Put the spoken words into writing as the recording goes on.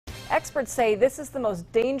Experts say this is the most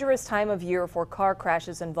dangerous time of year for car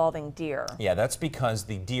crashes involving deer. Yeah, that's because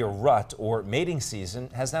the deer rut, or mating season,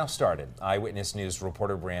 has now started. Eyewitness News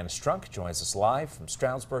reporter Brianna Strunk joins us live from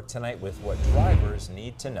Stroudsburg tonight with what drivers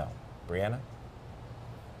need to know. Brianna?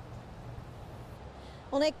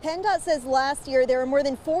 Well, Nick, PennDOT says last year there were more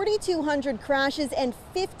than 4,200 crashes and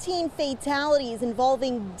 15 fatalities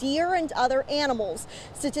involving deer and other animals.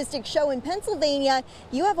 Statistics show in Pennsylvania,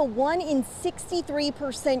 you have a 1 in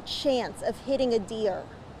 63% chance of hitting a deer.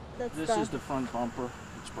 This is the front bumper.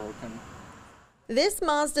 It's broken. This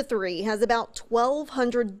Mazda 3 has about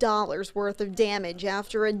 $1,200 worth of damage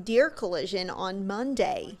after a deer collision on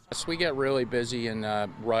Monday. Yes, we get really busy in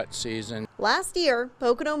rut season. Last year,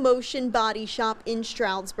 Pocono Motion Body Shop in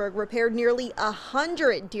Stroudsburg repaired nearly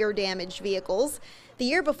 100 deer-damaged vehicles. The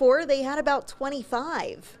year before, they had about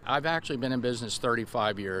 25. I've actually been in business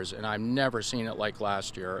 35 years, and I've never seen it like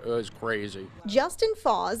last year. It was crazy. Justin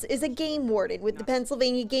Foz is a game warden with the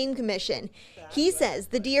Pennsylvania Game Commission. He says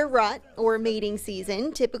the deer rut, or mating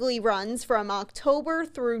season, typically runs from October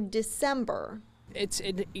through December. It's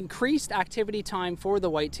an increased activity time for the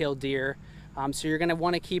white-tailed deer. So you're going to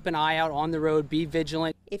want to keep an eye out on the road, be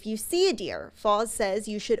vigilant. If you see a deer, Foz says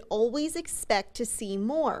you should always expect to see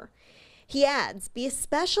more. He adds, be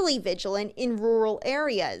especially vigilant in rural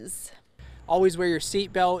areas. Always wear your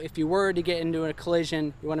seatbelt. If you were to get into a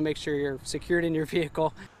collision, you want to make sure you're secured in your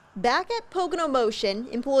vehicle. Back at Pocono Motion,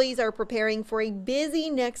 employees are preparing for a busy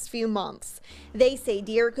next few months. They say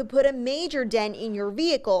deer could put a major dent in your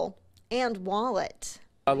vehicle and wallet.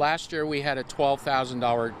 Last year we had a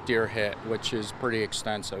 $12,000 deer hit, which is pretty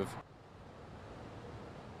extensive.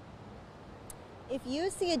 If you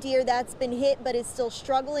see a deer that's been hit but is still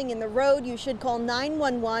struggling in the road, you should call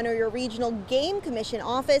 911 or your regional game commission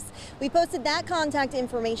office. We posted that contact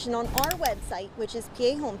information on our website, which is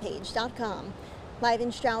PAHomepage.com. Live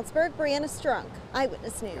in Stroudsburg, Brianna Strunk,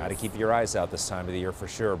 Eyewitness News. Got to keep your eyes out this time of the year for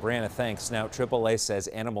sure. Brianna, thanks. Now, AAA says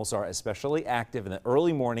animals are especially active in the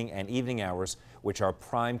early morning and evening hours, which are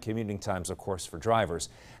prime commuting times, of course, for drivers.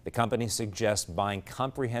 The company suggests buying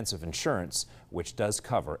comprehensive insurance, which does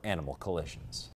cover animal collisions.